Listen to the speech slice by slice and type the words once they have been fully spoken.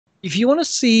If you want to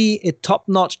see a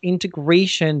top-notch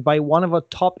integration by one of our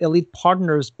top elite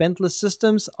partners, Bentley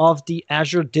Systems, of the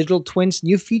Azure Digital Twins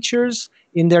new features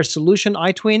in their solution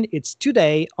iTwin, it's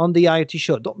today on the IoT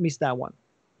Show. Don't miss that one.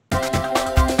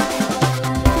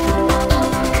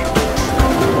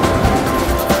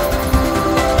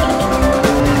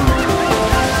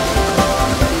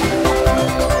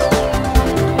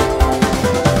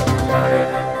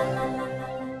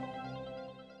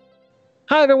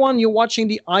 Hi, everyone. You're watching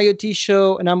the IoT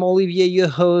Show, and I'm Olivier, your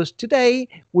host. Today,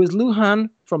 with Lou Han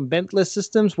from Bentley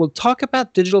Systems, we'll talk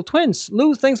about digital twins.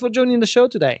 Lou, thanks for joining the show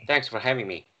today. Thanks for having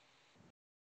me.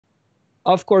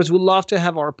 Of course, we love to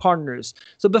have our partners.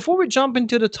 So before we jump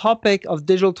into the topic of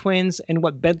digital twins and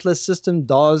what Bentley System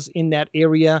does in that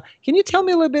area, can you tell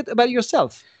me a little bit about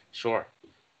yourself? Sure.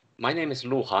 My name is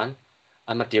Lu Han.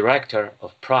 I'm a director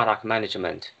of product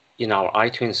management in our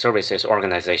iTwin services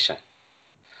organization.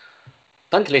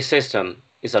 Bentley System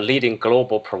is a leading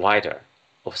global provider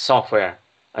of software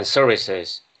and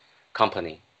services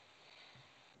company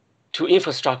to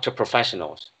infrastructure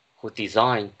professionals who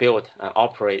design, build, and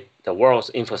operate the world's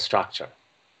infrastructure.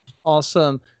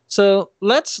 Awesome. So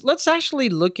let's actually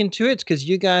look into it, because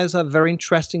you guys have very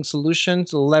interesting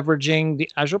solutions leveraging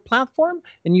the Azure platform,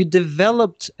 and you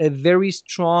developed a very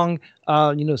strong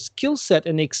skill set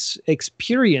and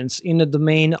experience in the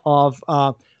domain of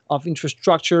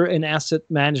infrastructure and asset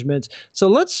management. So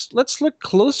let's look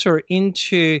closer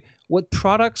into what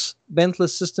products Bentley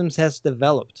Systems has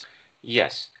developed.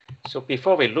 Yes. So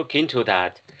before we look into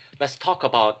that, let's talk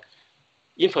about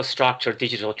infrastructure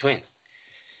digital twin.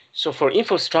 So for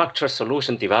infrastructure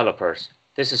solution developers,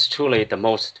 this is truly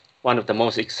one of the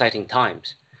most exciting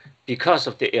times because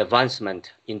of the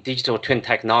advancement in digital twin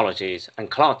technologies and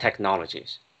cloud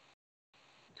technologies.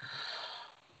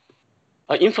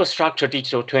 An infrastructure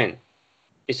digital twin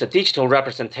is a digital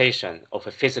representation of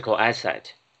a physical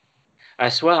asset,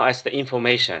 as well as the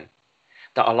information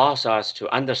that allows us to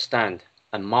understand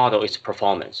and model its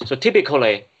performance. So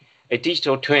typically, a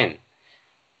digital twin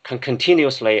can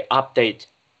continuously update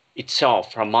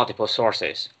itself from multiple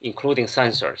sources, including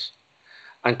sensors,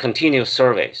 and continuous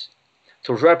surveys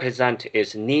to represent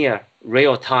its near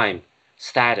real-time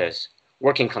status,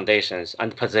 working conditions,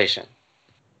 and position.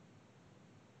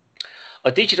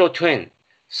 A digital twin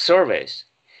service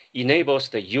enables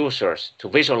the users to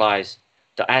visualize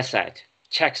the asset,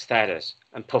 check status,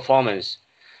 and perform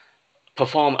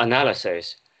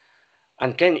analysis,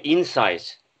 and gain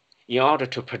insights in order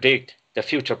to predict the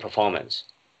future performance.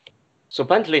 So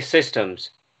Bentley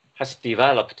Systems has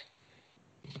developed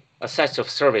a set of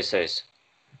services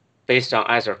based on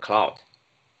Azure Cloud.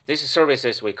 These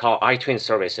services we call iTwin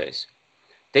services.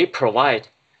 They provide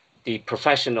the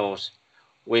professionals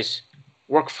with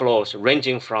workflows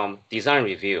ranging from design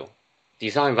review,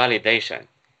 design validation,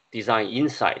 design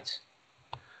insights.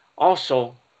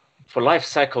 Also, for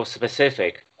lifecycle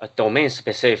specific, domain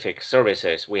specific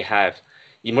services, we have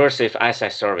immersive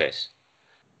asset service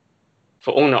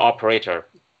for owner operator,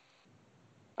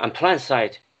 and plant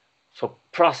site for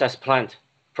process plant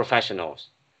professionals,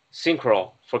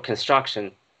 synchro for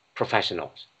construction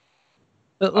professionals.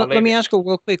 Let me ask you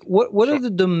real quick. What Sure. are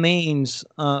the domains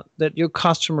that your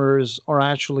customers are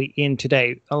actually in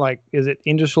today? Like, is it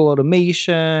industrial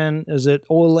automation? Is it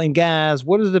oil and gas?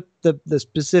 What are the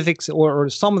specifics or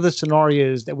some of the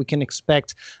scenarios that we can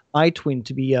expect iTwin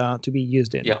to be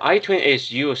used in? Yeah, iTwin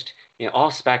is used in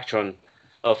all spectrum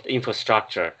of the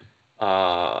infrastructure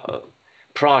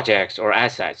projects or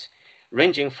assets,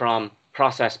 ranging from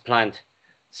process plant,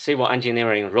 civil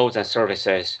engineering, roads and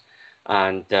services,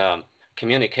 and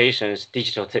communications,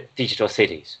 digital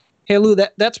cities. Hey, Lou,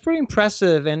 that's pretty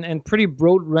impressive and pretty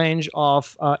broad range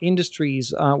of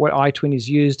industries where iTwin is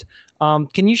used.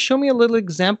 Can you show me a little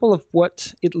example of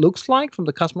what it looks like from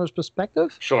the customer's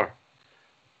perspective? Sure.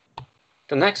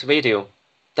 The next video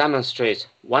demonstrates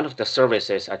one of the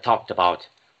services I talked about,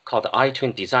 called the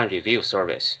iTwin Design Review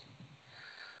Service,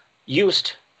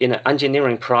 used in an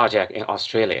engineering project in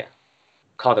Australia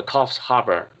called the Coffs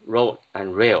Harbour Road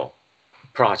and Rail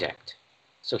project.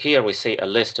 So here we see a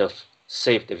list of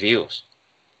saved views.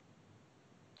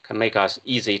 Can make us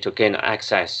easy to gain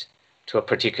access to a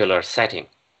particular setting.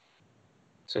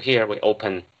 So here we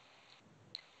open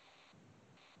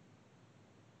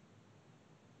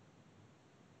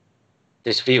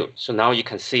this view. So now you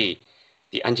can see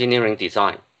the engineering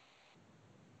design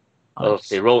of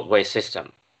the roadway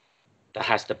system that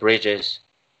has the bridges,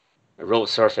 the road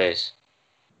surface,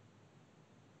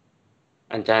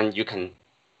 and then you can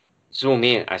zoom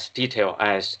in as detailed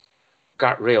as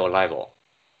guardrail level.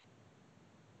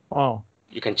 Wow.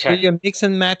 You can So check. you're mix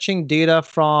and matching data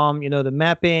from, the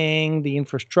mapping, the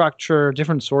infrastructure,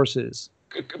 different sources.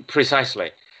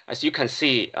 Precisely. As you can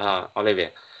see,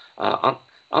 Olivia,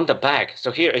 on the back,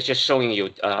 so here it's just showing you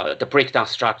the breakdown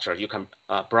structure. You can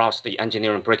browse the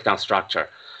engineering breakdown structure.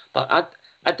 But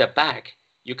at the back,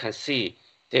 you can see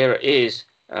there is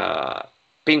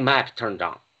Bing map turned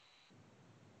on.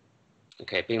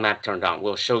 Okay, Bing map turned on.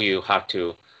 We'll show you how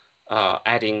to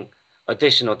adding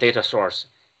additional data source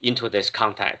into this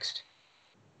context.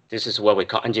 This is what we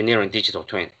call engineering digital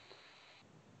twin.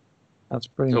 That's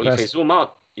pretty So impressive.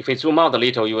 if we zoom out a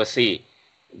little, you will see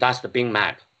that's the Bing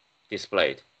map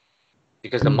displayed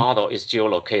because the model is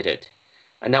geolocated.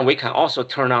 And then we can also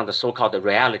turn on the so-called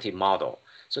reality model.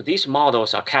 So these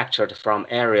models are captured from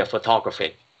aerial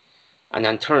photography and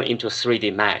then turned into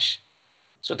 3D mesh.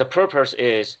 So the purpose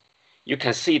is you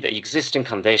can see the existing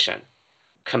condition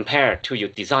compared to your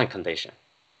design condition.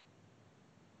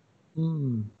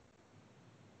 So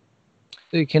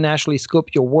you can actually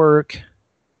scope your work.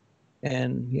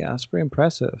 And yeah, it's pretty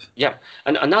impressive. Yeah,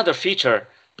 and another feature,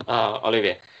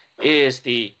 Olivia, is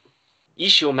the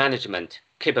issue management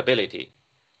capability.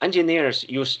 Engineers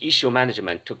use issue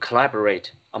management to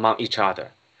collaborate among each other.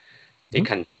 They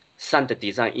can send the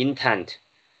design intent.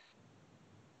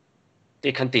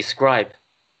 They can describe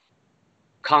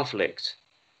conflicts,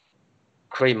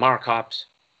 create markups,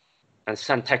 and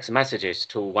send text messages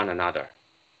to one another.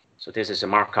 So this is a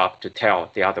markup to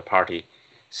tell the other party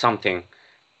something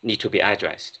need to be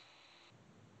addressed.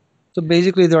 So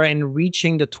basically, they're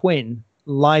enriching the twin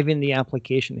live in the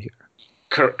application here.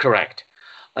 Correct.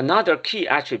 Another key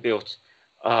attribute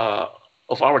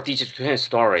of our digital twin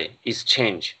story is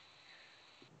change.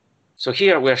 So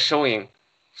here we're showing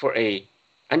for a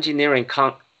engineering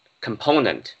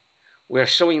component, we're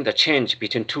showing the change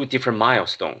between two different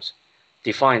milestones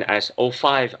defined as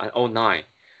 05 and 09.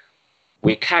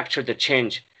 We capture the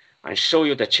change and show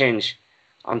you the change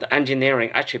on the engineering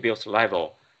attributes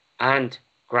level and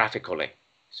graphically.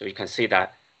 So you can see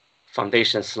that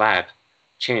foundation slab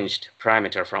changed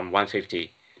parameter from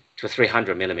 150 to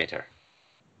 300 millimeter.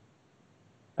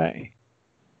 Okay.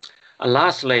 And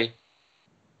lastly,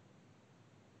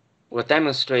 we'll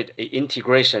demonstrate an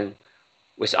integration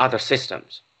with other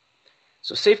systems.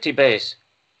 So SafetyBase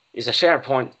is a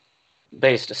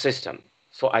SharePoint-based system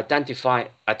for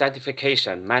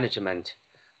identification, management,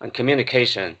 and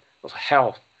communication of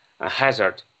health and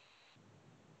hazard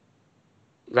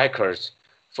records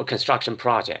for construction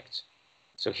projects.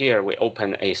 So here we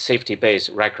open a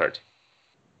SafetyBase record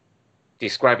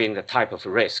describing the type of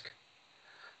risk.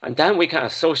 And then we can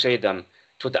associate them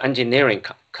to the engineering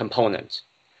components.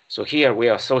 So here we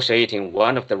are associating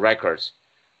one of the records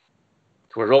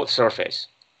to a road surface.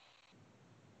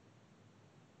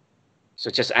 So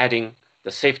just adding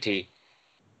the safety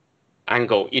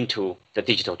angle into the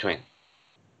digital twin.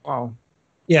 Wow.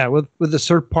 Yeah, with the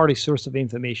third-party source of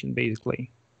information, basically.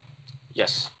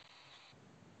 Yes.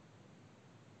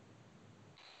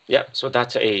 Yeah, so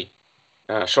that's a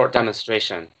short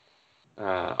demonstration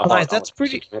about nice. That's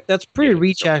pretty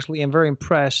rich, actually. I'm very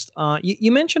impressed.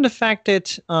 You mentioned the fact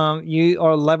that you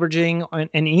are leveraging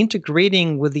and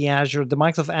integrating with the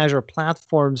Microsoft Azure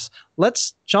platforms.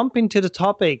 Let's jump into the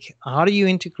topic. How do you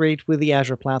integrate with the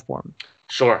Azure platform?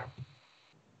 Sure.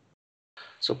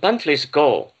 So Bentley's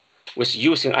goal with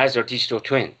using Azure Digital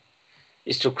Twin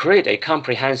is to create a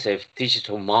comprehensive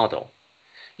digital model,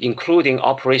 including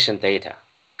operation data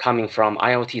coming from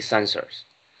IoT sensors,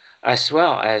 as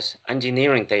well as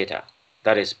engineering data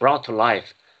that is brought to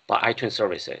life by iTwin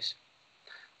services.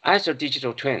 Azure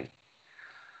Digital Twin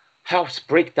helps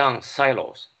break down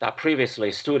silos that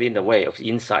previously stood in the way of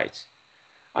insights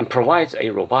and provides a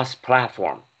robust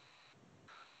platform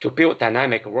to build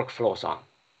dynamic workflows on.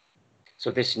 So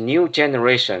this new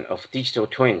generation of digital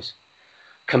twins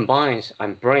combines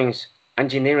and brings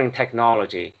engineering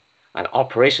technology and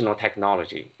operational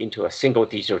technology into a single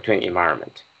digital twin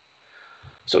environment.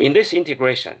 So in this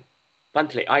integration,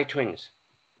 Bentley iTwins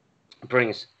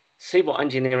brings civil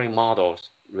engineering models,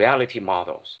 reality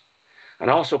models,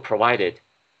 and also provided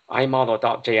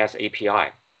iModel.js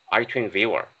API, iTwin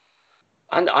Viewer,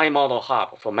 and iModel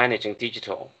Hub for managing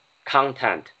digital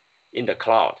content in the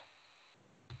cloud.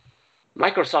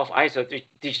 Microsoft Azure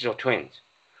Digital Twins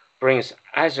brings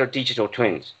Azure Digital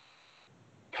Twins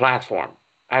platform,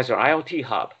 Azure IoT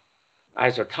Hub,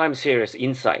 Azure Time Series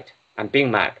Insight, and Bing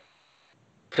Map.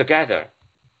 Together,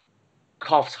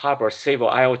 Coffs Harbor Civil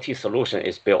IoT solution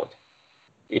is built.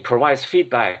 It provides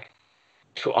feedback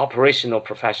to operational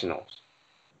professionals,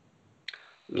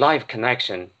 live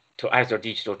connection to Azure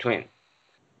Digital Twin,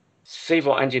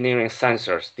 civil engineering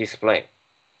sensors display,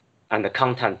 and the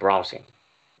content browsing.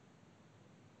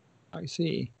 I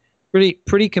see.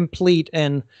 Pretty complete,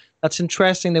 and that's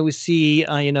interesting that we see,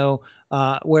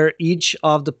 where each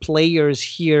of the players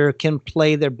here can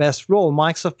play their best role.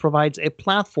 Microsoft provides a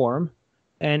platform,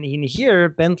 and in here,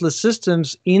 Bentley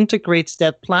Systems integrates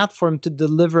that platform to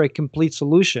deliver a complete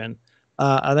solution.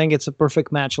 I think it's a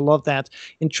perfect match. I love that.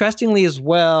 Interestingly, as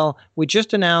well, we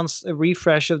just announced a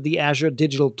refresh of the Azure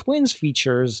Digital Twins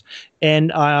features,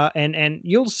 and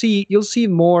you'll see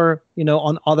more,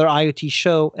 on other IoT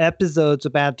show episodes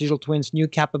about digital twins new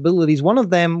capabilities. One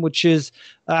of them, which is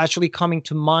actually coming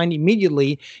to mind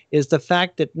immediately, is the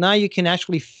fact that now you can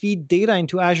actually feed data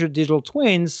into Azure Digital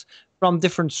Twins from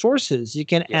different sources. You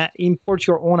can Yes, import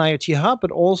your own IoT hub, but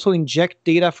also inject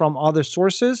data from other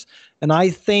sources. And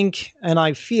I think and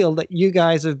I feel that you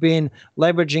guys have been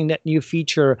leveraging that new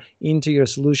feature into your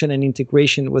solution and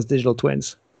integration with digital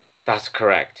twins. that's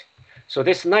correct. So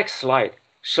this next slide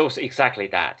shows exactly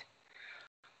that.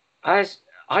 As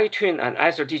iTwin and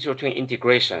Azure Digital Twin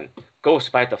integration goes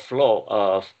by the flow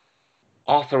of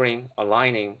authoring,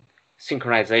 aligning,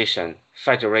 synchronization,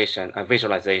 federation, and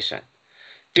visualization.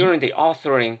 During the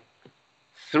authoring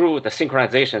through the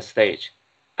synchronization stage,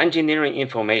 engineering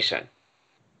information,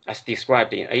 as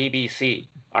described in ABC,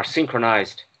 are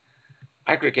synchronized,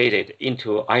 aggregated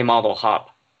into iModel Hub.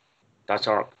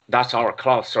 That's our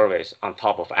cloud service on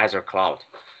top of Azure Cloud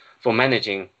for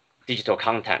managing digital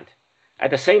content.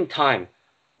 At the same time,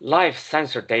 live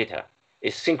sensor data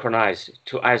is synchronized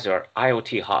to Azure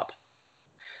IoT Hub.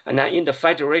 And then in the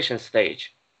federation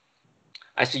stage,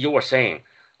 as you were saying,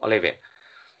 Olivia,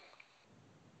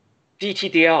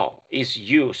 DTDL is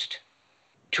used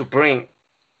to bring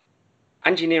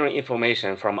engineering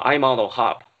information from iModel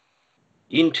Hub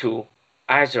into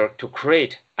Azure to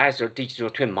create Azure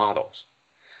Digital Twin models.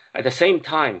 At the same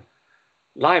time,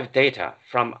 live data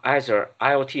from Azure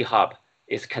IoT Hub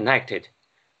is connected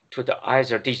to the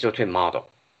Azure Digital Twin model.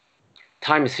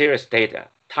 Time series data,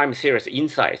 time series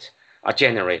insights are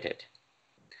generated.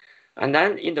 And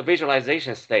then in the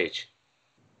visualization stage,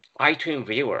 iTwin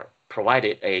Viewer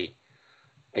provided a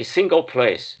single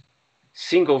place,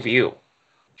 single view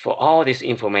for all this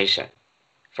information.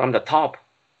 From the top,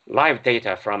 live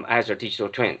data from Azure Digital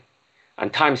Twin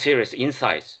and time series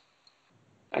insights.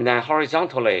 And then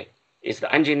horizontally is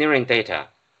the engineering data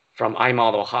from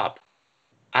iModel Hub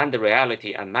and the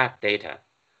reality and map data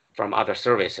from other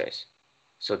services.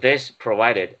 So this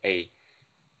provided a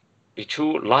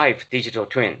true live digital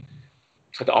twin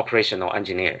for the operational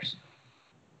engineers.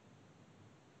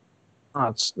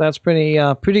 That's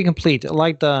pretty complete. I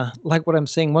like what I'm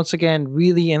saying. Once again,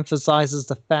 really emphasizes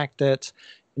the fact that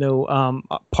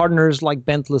partners like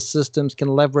Bentley Systems can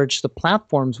leverage the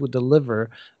platforms we deliver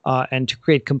and to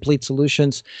create complete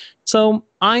solutions. So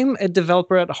I'm a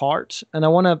developer at heart, and I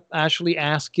want to actually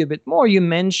ask you a bit more. You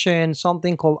mentioned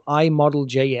something called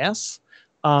iModel.js.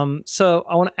 So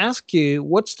I want to ask you,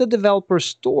 what's the developer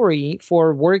story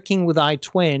for working with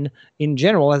iTwin in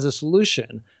general as a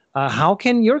solution? How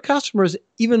can your customers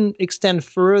even extend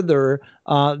further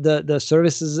the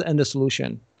services and the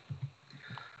solution?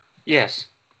 Yes,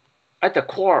 at the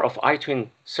core of iTwin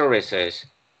services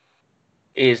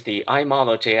is the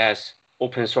iModel.js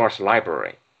open source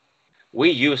library. We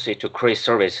use it to create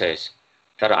services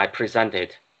that I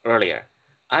presented earlier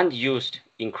and used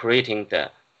in creating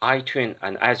the iTwin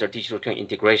and Azure Digital Twin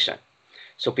integration.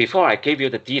 So before I give you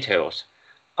the details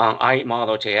on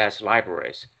iModel.js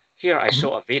libraries, here I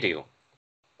show a video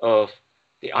of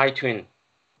the iTwin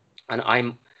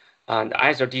and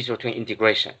Azure Digital Twin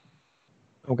integration.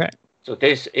 Okay. So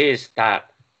this is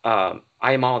that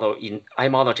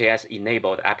iModel.js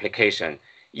enabled application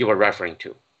you were referring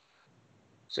to.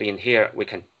 So in here, we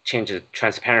can change the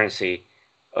transparency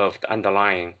of the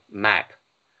underlying map.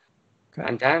 Okay.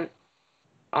 And then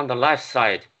on the left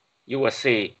side, you will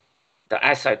see the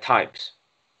asset types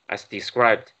as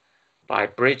described by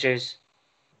bridges,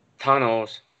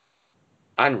 tunnels,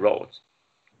 and roads.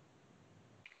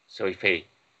 So if we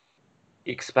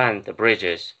expand the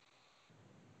bridges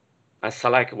and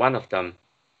select one of them,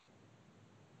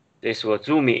 this will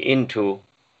zoom me into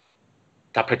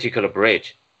that particular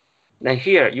bridge. Then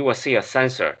here you will see a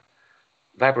sensor,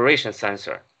 vibration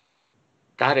sensor,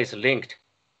 that is linked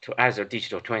to Azure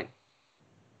Digital Twin.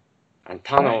 And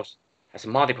tunnels has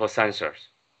multiple sensors,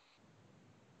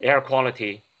 air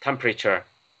quality, temperature,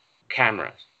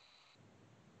 cameras.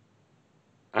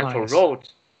 And for Nice.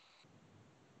 roads,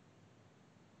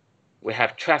 we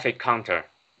have traffic counter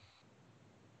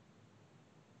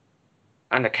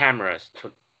and the cameras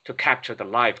to capture the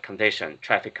live condition,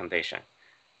 traffic condition.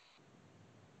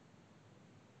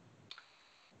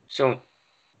 So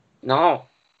now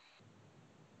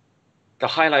the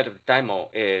highlight of the demo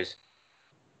is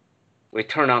we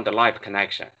turn on the live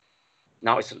connection.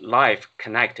 Now it's live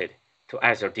connected to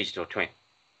Azure Digital Twin.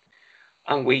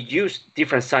 And we use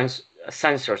different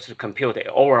sensors to compute the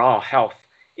overall health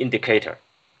indicator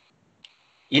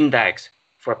index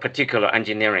for a particular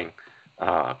engineering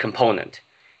component.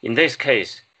 In this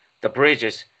case, the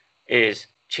bridges is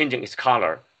changing its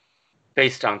color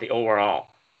based on the overall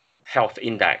health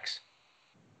index.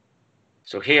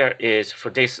 So here is for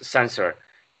this sensor,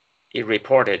 it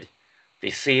reported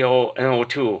the CO,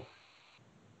 NO2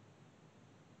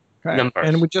 numbers.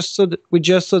 And we just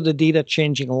saw the data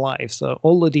changing live. So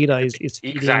all the data is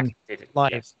feeding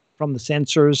live from the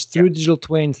sensors through Digital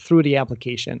Twin through the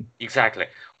application. Exactly.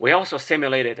 We also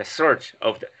simulated a search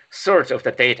of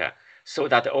the data so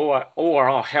that the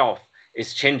overall health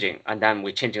is changing, and then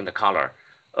we're changing the color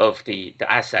of the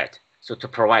asset, so to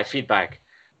provide feedback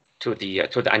to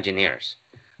the engineers.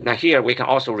 Now here we can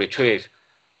also retrieve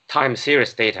time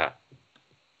series data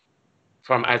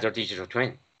from Azure Digital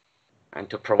Twin and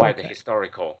to provide the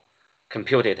historical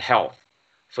computed health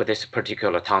for this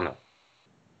particular tunnel.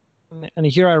 And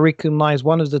here I recognize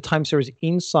one of the time series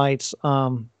insights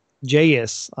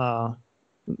JS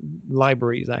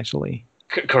libraries actually.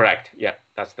 Correct. Yeah,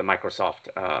 that's the Microsoft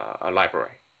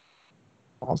library.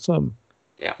 Awesome.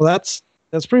 Yeah. Well, that's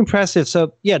pretty impressive.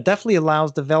 So yeah, definitely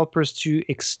allows developers to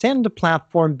extend the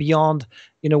platform beyond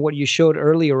what you showed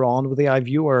earlier on with the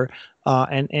iViewer.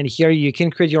 And here you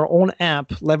can create your own app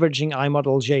leveraging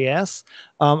iModel.js.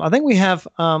 I think we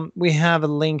have a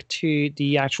link to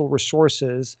the actual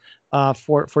resources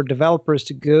for developers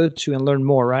to go to and learn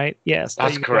more, right? Yes,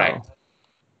 that's correct.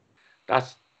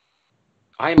 That's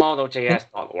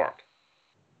iModel.js.org.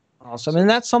 Awesome. And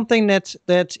that's something that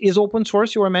is open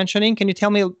source you were mentioning. Can you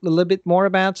tell me a little bit more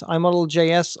about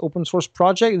iModel.js open source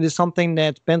project? Is this something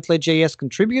that Bentley.js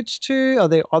contributes to? Are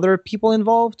there other people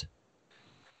involved?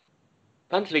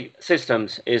 Bentley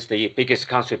Systems is the biggest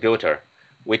contributor.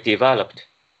 We developed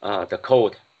the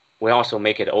code. We also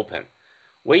make it open.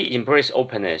 We embrace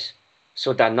openness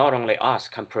so that not only us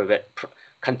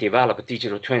can develop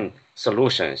digital twin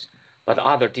solutions, but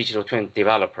other digital twin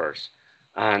developers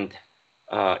and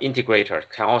integrators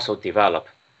can also develop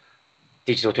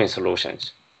digital twin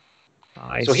solutions.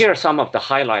 Nice. So here are some of the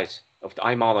highlights of the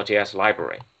iModel.js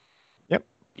library. Yep.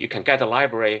 You can get the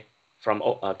library from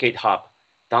GitHub,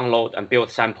 download and build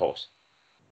samples.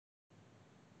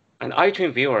 An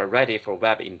iTwin viewer ready for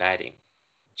web embedding,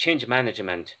 change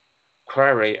management,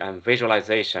 query and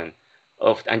visualization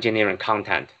of engineering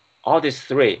content. All these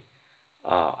three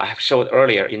I have showed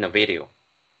earlier in the video.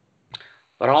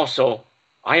 But also,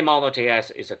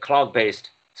 iModel.js is a cloud-based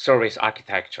service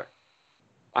architecture.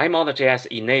 iModel.js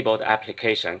enabled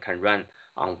application can run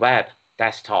on web,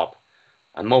 desktop,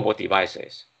 and mobile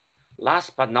devices.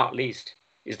 Last but not least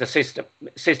is the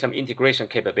system integration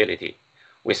capability.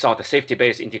 We saw the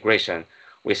safety-based integration.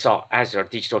 We saw Azure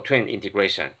Digital Twin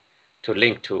integration to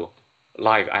link to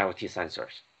live IoT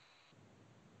sensors.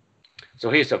 So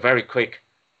here's a very quick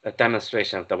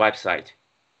demonstration of the website.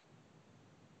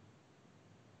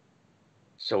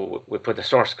 So we put the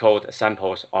source code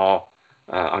samples all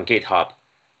on GitHub.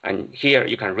 And here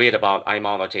you can read about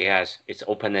iModel.js, its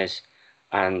openness,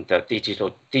 and the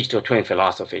digital twin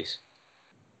philosophies.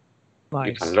 Nice.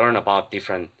 You can learn about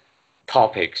different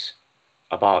topics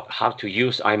about how to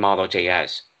use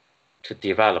iModel.js to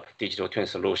develop digital twin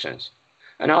solutions.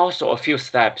 And also a few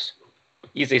steps,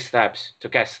 easy steps to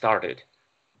get started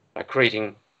by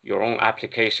creating your own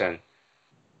application,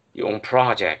 your own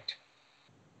project,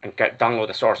 and download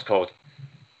the source code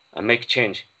and make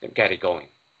change and get it going.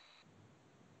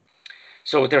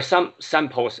 So there's some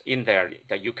samples in there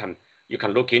that you can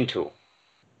look into.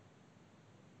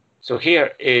 So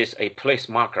here is a place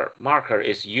marker. Marker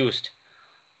is used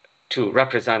to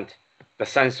represent the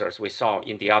sensors we saw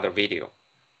in the other video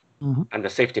and the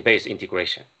safety-based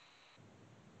integration.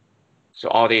 So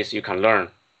all this you can learn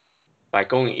by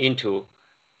going into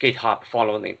GitHub,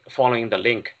 following the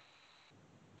link,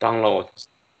 download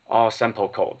all sample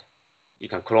code. You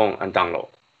can clone and download.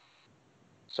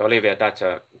 So Olivia, that's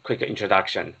a quick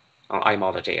introduction on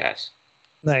iModel.js.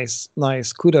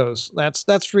 Nice. Kudos.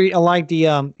 That's really, I like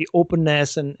the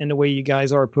openness and the way you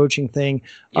guys are approaching things.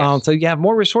 Yes. So you have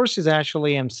more resources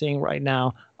actually I'm seeing right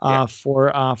now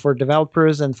for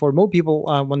developers and for more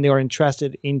people when they are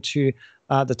interested into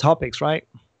the topics, right?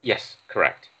 Yes,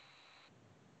 correct.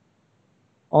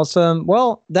 Awesome.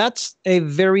 Well, that's a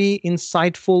very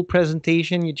insightful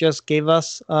presentation you just gave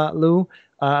us, Lou.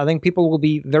 I think people will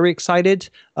be very excited.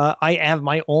 I have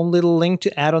my own little link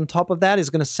to add on top of that. It's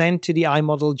going to send to the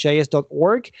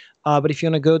iModel.js.org. But if you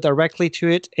want to go directly to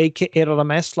it,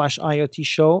 aka.ms/IoT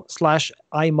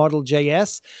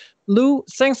show/iModel.js. Lou,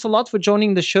 thanks a lot for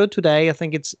joining the show today. I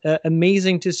think it's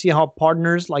amazing to see how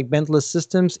partners like Bentley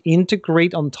Systems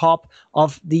integrate on top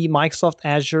of the Microsoft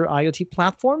Azure IoT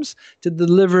platforms to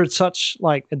deliver such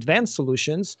like advanced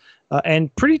solutions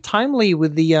and pretty timely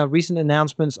with the recent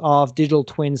announcements of Digital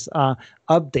Twins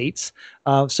updates.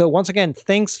 So once again,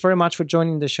 thanks very much for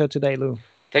joining the show today, Lou.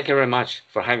 Thank you very much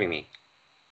for having me.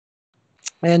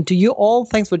 And to you all,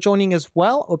 thanks for joining as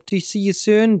well. Hope to see you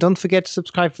soon. Don't forget to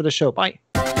subscribe for the show. Bye.